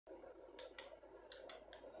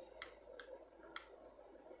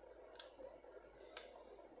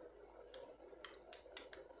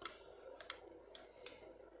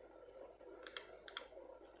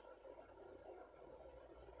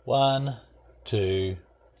1, 2,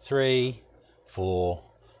 3, 4,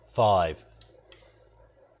 5.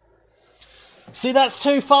 See, that's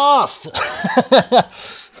too fast.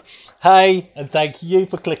 Hey, and thank you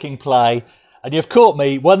for clicking play. And you've caught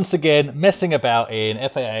me once again messing about in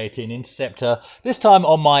F18 Interceptor, this time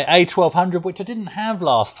on my A1200, which I didn't have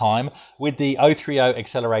last time, with the 030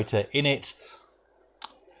 accelerator in it.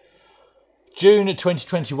 June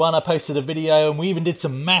 2021, I posted a video, and we even did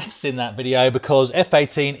some maths in that video because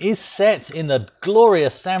F18 is set in the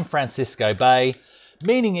glorious San Francisco Bay,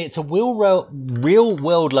 meaning it's a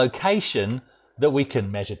real-world location that we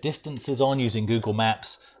can measure distances on using Google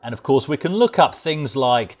Maps. And of course, we can look up things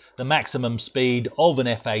like the maximum speed of an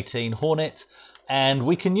F18 Hornet, and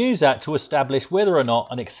we can use that to establish whether or not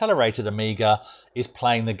an accelerated Amiga is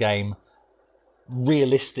playing the game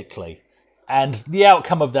realistically. And the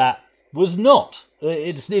outcome of that was not.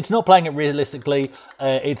 It's not playing it realistically.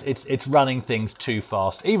 It's running things too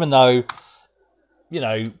fast, even though, you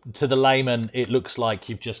know, to the layman, it looks like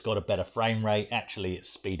you've just got a better frame rate. Actually, it's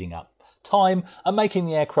speeding up time and making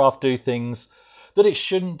the aircraft do things that it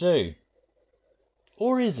shouldn't do.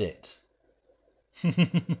 Or is it?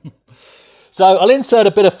 So I'll insert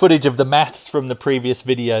a bit of footage of the maths from the previous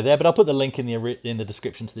video there, but I'll put the link in the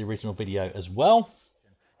description to the original video as well.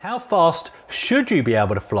 How fast should you be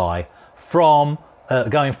able to fly from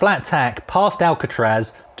going flat tack past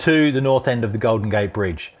Alcatraz to the north end of the Golden Gate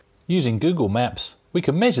Bridge? Using Google Maps, we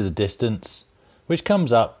can measure the distance, which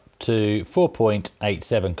comes up to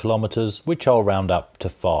 4.87 kilometers, which I'll round up to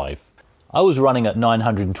 5. I was running at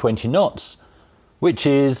 920 knots, which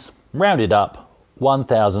is rounded up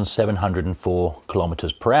 1,704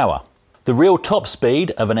 kilometers per hour. The real top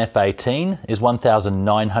speed of an F18 is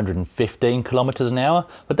 1,915 kilometers an hour,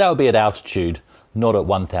 but that would be at altitude, not at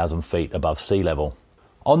 1,000 feet above sea level.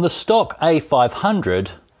 On the stock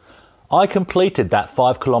A500, I completed that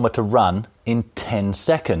 5 kilometer run in 10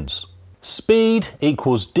 seconds. Speed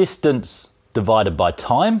equals distance divided by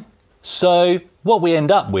time. So what we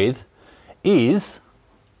end up with is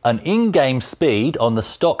an in-game speed on the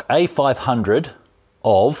stock A500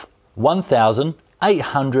 of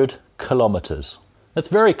 1,800 kilometers. That's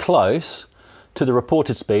very close to the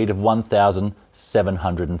reported speed of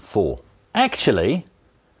 1,704. Actually,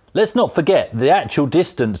 let's not forget the actual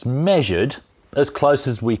distance measured as close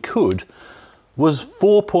as we could was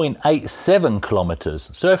 4.87 kilometers.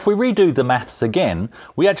 So if we redo the maths again,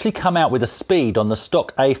 we actually come out with a speed on the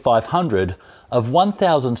stock A500 of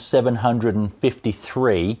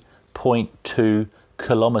 1,753.2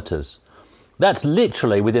 kilometers. That's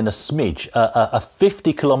literally within a smidge, a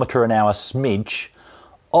 50 kilometer an hour smidge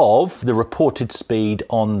of the reported speed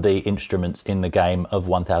on the instruments in the game of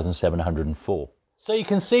 1,704. So you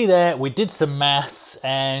can see there, we did some maths,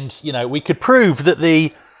 and you know, we could prove that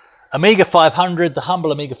the Amiga 500, the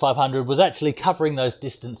humble Amiga 500, was actually covering those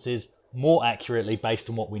distances more accurately based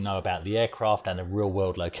on what we know about the aircraft and the real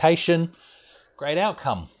world location. Great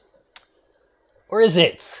outcome. Or is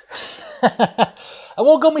it? And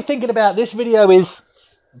what got me thinking about this video is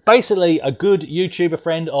basically a good YouTuber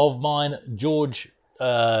friend of mine, George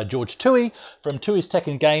Thoohey from Thoohey's Tech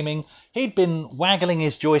and Gaming. He'd been waggling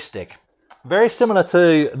his joystick. Very similar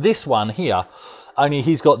to this one here, only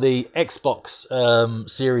he's got the Xbox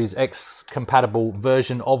Series X compatible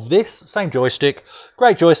version of this. Same joystick.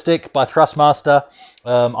 Great joystick by Thrustmaster.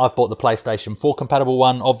 I've bought the PlayStation 4 compatible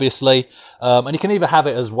one, obviously. And you can either have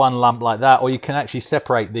it as one lump like that, or you can actually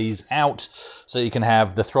separate these out. So you can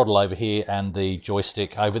have the throttle over here and the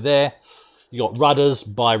joystick over there. You got rudders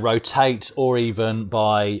by rotate, or even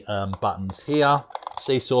by buttons here.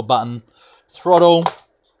 Seesaw button, throttle,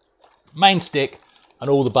 main stick, and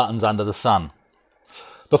all the buttons under the sun.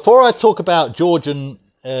 Before I talk about George and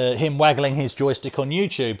him waggling his joystick on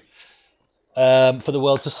YouTube for the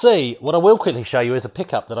world to see, what I will quickly show you is a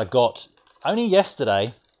pickup that I got only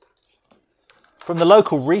yesterday from the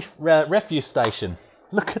local refuse station.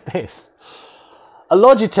 Look at this. A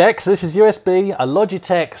Logitech, so this is USB, a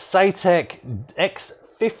Logitech Satec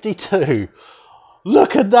X52.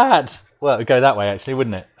 Look at that. Well, it would go that way actually,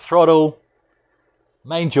 wouldn't it? Throttle,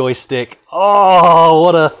 main joystick. Oh,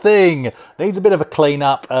 what a thing. Needs a bit of a clean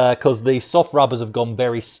up because the soft rubbers have gone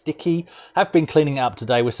very sticky. Have been cleaning it up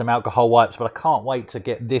today with some alcohol wipes, but I can't wait to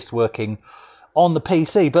get this working on the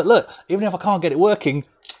PC. But look, even if I can't get it working,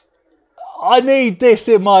 I need this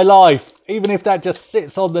in my life, even if that just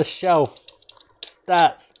sits on the shelf.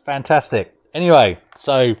 That's fantastic. Anyway,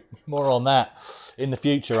 so more on that in the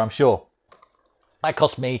future, I'm sure. That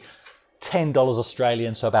cost me $10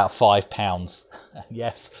 Australian, so about £5.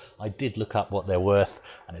 Yes, I did look up what they're worth,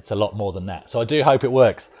 and it's a lot more than that. So I do hope it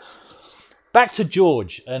works. Back to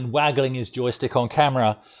George and waggling his joystick on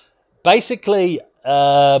camera. Basically,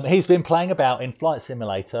 he's been playing about in Flight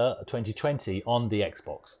Simulator 2020 on the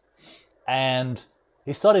Xbox. And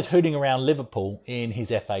he started hooting around Liverpool in his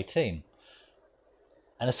F18.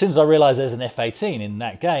 And as soon as I realised there's an F18 in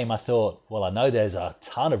that game, I thought, well, I know there's a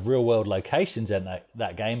ton of real-world locations in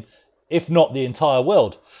that game, if not the entire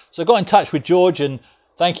world. So I got in touch with George, and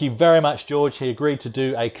thank you very much, George. He agreed to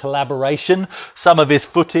do a collaboration. Some of his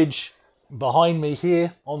footage behind me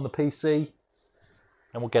here on the PC.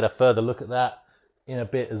 And we'll get a further look at that in a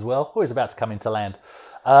bit as well. Oh, he's about to come into land.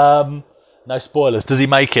 No spoilers. Does he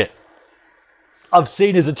make it? I've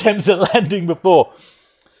seen his attempts at landing before.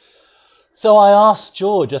 So I asked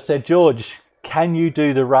George, I said, George, can you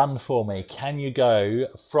do the run for me? Can you go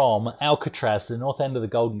from Alcatraz to the north end of the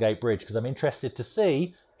Golden Gate Bridge? Because I'm interested to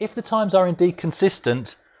see if the times are indeed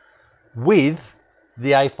consistent with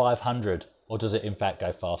the A500, or does it in fact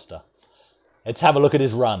go faster? Let's have a look at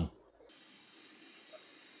his run.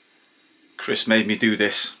 Chris made me do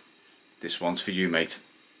this. This one's for you, mate.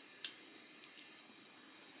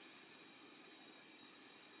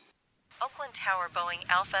 Oakland Tower, Boeing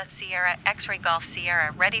Alpha Sierra X-Ray Golf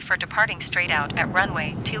Sierra, ready for departing straight out at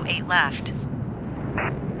runway 28 left.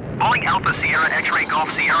 Boeing Alpha Sierra X-Ray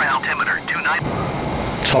Golf Sierra altimeter 29.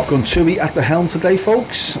 Top Gun Thoohey at the helm today,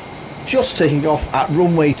 folks. Just taking off at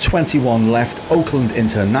runway 21 left, Oakland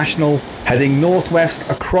International, heading northwest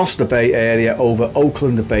across the Bay Area over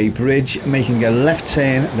Oakland Bay Bridge, making a left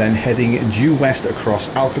turn, then heading due west across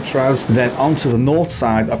Alcatraz, then onto the north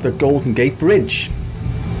side of the Golden Gate Bridge.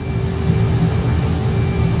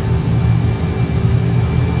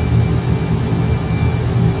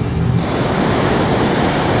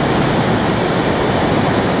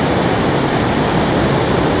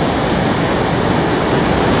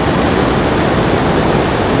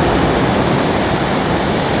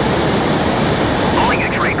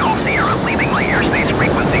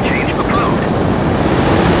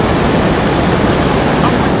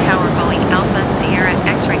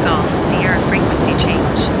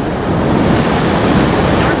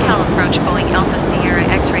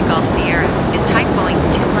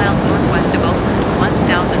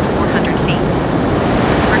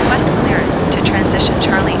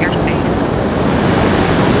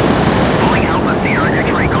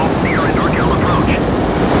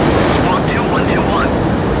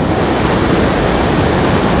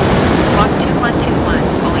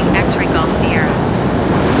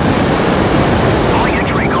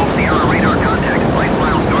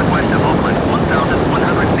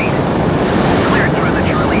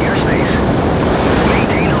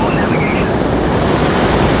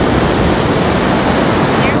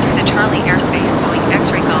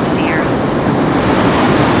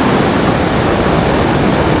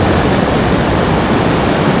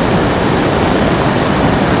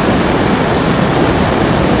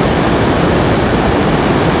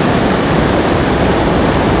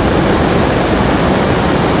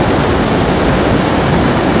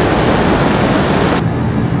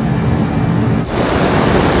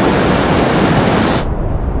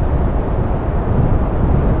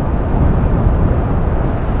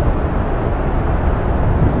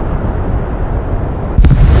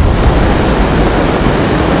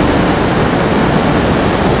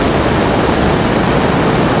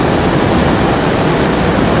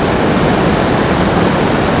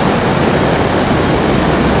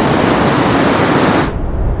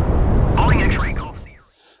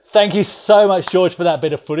 Thank you so much, George, for that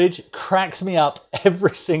bit of footage. It cracks me up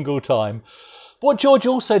every single time. What George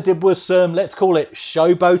also did was let's call it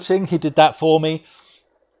showboating. He did that for me.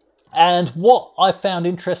 And what I found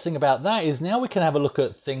interesting about that is now we can have a look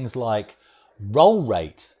at things like roll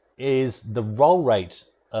rate. Is the roll rate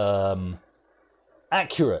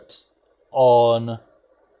accurate on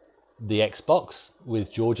the Xbox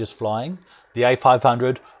with George's flying, the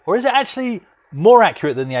A500, or is it actually more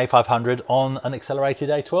accurate than the A500 on an accelerated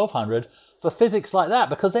A1200 for physics like that?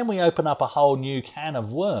 Because then we open up a whole new can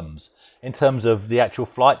of worms in terms of the actual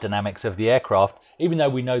flight dynamics of the aircraft, even though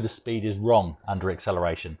we know the speed is wrong under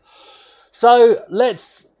acceleration. So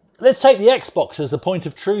let's take the Xbox as the point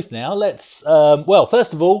of truth now. Well,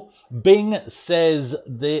 first of all, Bing says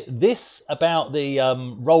this about the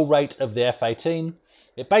roll rate of the F18.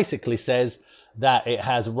 It basically says that it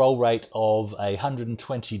has a roll rate of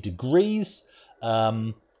 120 degrees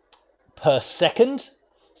per second.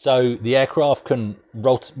 So the aircraft can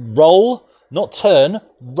roll, not turn,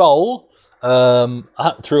 roll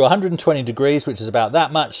through 120 degrees, which is about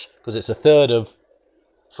that much, because it's a third of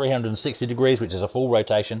 360 degrees, which is a full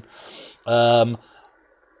rotation, per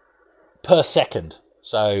second.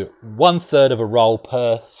 So 1/3 of a roll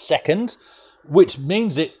per second, which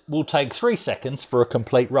means it will take 3 seconds for a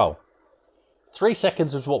complete roll. 3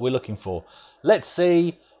 seconds is what we're looking for. Let's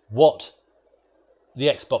see what the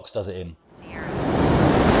Xbox does it in. Sierra.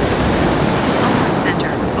 Oakland Center,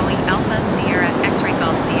 Boeing Alpha Sierra X-Ray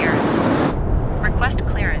Golf Sierra. Request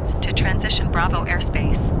clearance to transition Bravo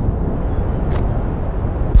airspace.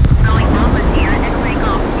 Boeing Alpha Sierra X-Ray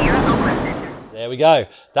Golf Sierra Oakland Center. There we go.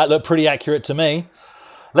 That looked pretty accurate to me.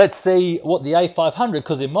 Let's see what the A500,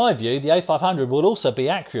 because in my view, the A500 will also be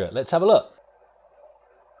accurate. Let's have a look.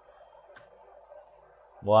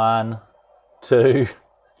 1, 2,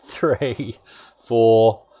 3,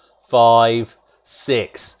 4, 5,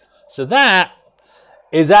 6. So that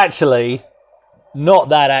is actually not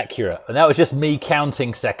that accurate. And that was just me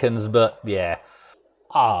counting seconds, but yeah.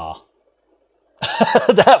 That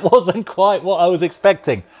wasn't quite what I was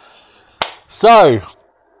expecting. So,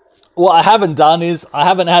 what I haven't done is I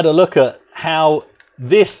haven't had a look at how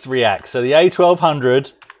this reacts. So the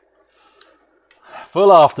A1200, full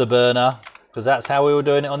afterburner, because that's how we were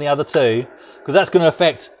doing it on the other two, because that's going to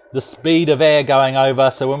affect the speed of air going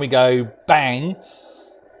over. So when we go bang,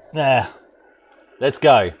 let's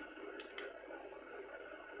go.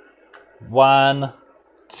 1,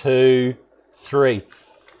 2, 3.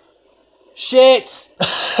 Shit!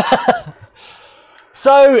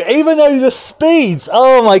 So, even though the speeds,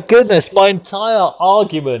 oh my goodness, my entire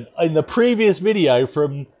argument in the previous video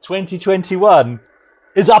from 2021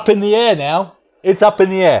 is up in the air now. It's up in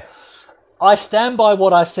the air. I stand by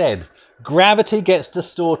what I said. Gravity gets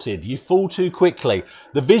distorted. You fall too quickly.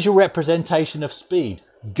 The visual representation of speed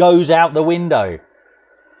goes out the window.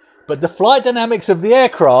 But the flight dynamics of the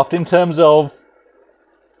aircraft in terms of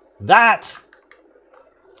that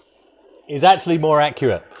is actually more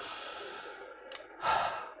accurate.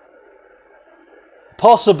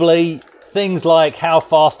 Possibly things like how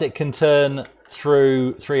fast it can turn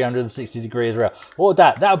through 360 degrees around. What would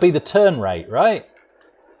that? That would be the turn rate, right?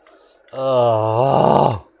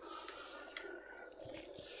 Oh,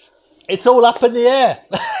 it's all up in the air.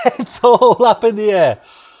 It's all up in the air.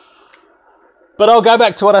 But I'll go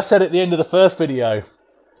back to what I said at the end of the first video.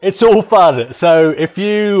 It's all fun. So if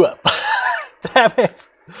you, damn it.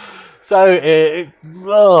 So,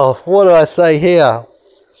 what do I say here?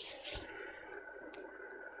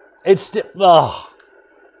 It's still,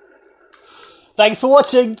 thanks for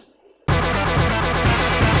watching.